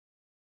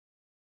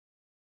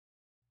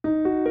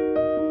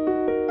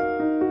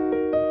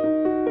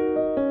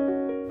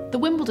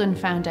The Wimbledon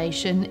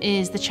Foundation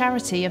is the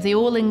charity of the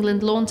All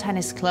England Lawn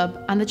Tennis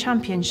Club and the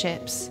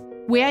Championships.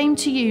 We aim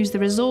to use the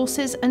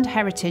resources and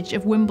heritage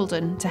of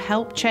Wimbledon to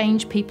help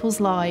change people's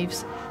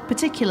lives,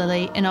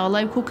 particularly in our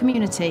local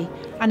community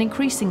and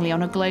increasingly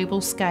on a global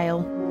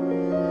scale.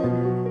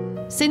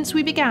 Since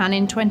we began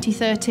in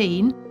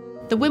 2013,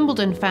 the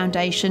Wimbledon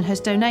Foundation has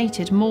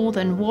donated more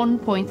than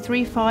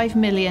 £1.35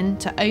 million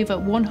to over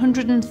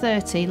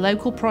 130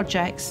 local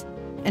projects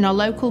in our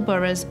local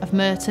boroughs of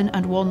Merton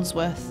and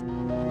Wandsworth.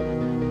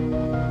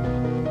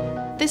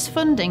 This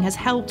funding has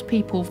helped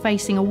people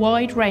facing a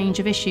wide range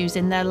of issues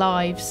in their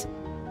lives,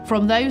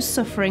 from those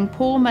suffering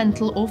poor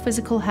mental or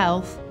physical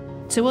health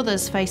to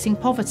others facing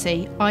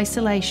poverty,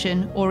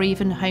 isolation or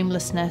even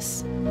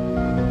homelessness.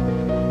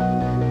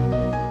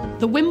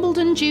 The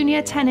Wimbledon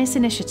Junior Tennis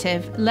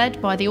Initiative,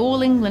 led by the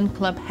All England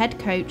Club head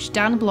coach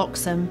Dan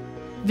Bloxham,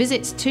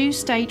 visits 2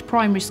 state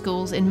primary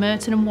schools in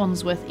Merton and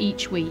Wandsworth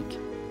each week.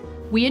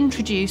 We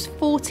introduce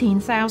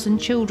 14,000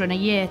 children a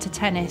year to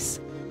tennis,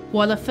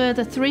 while a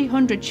further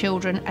 300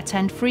 children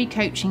attend free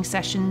coaching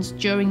sessions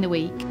during the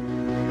week.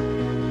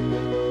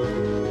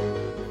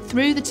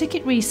 Through the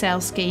ticket resale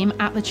scheme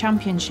at the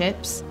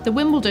Championships, the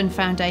Wimbledon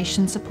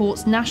Foundation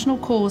supports national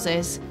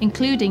causes,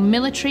 including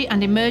military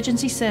and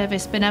emergency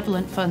service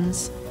benevolent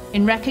funds,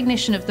 in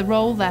recognition of the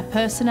role their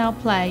personnel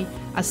play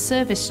as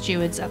service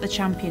stewards at the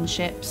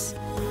Championships.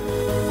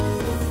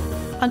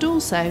 And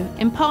also,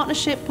 in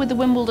partnership with the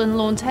Wimbledon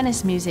Lawn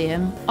Tennis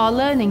Museum, our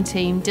learning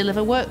team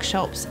deliver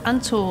workshops and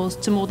tours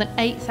to more than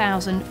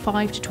 8,000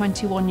 5 to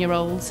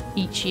 21-year-olds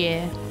each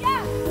year.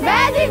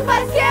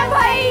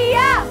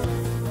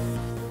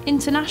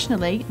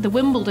 Internationally, the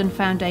Wimbledon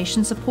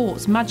Foundation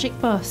supports Magic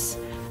Bus,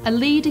 a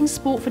leading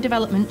sport for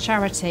development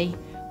charity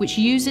which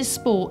uses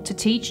sport to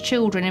teach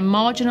children in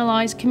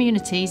marginalised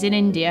communities in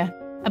India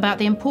about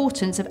the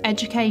importance of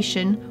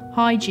education,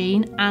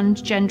 hygiene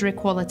and gender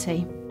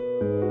equality.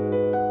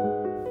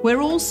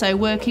 We're also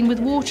working with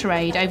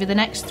WaterAid over the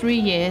next 3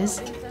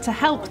 years to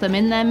help them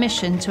in their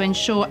mission to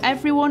ensure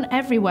everyone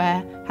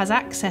everywhere has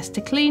access to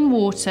clean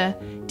water,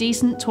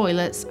 decent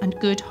toilets and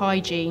good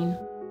hygiene.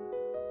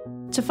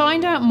 To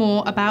find out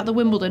more about the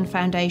Wimbledon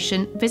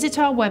Foundation, visit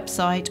our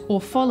website or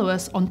follow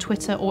us on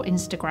Twitter or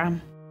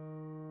Instagram.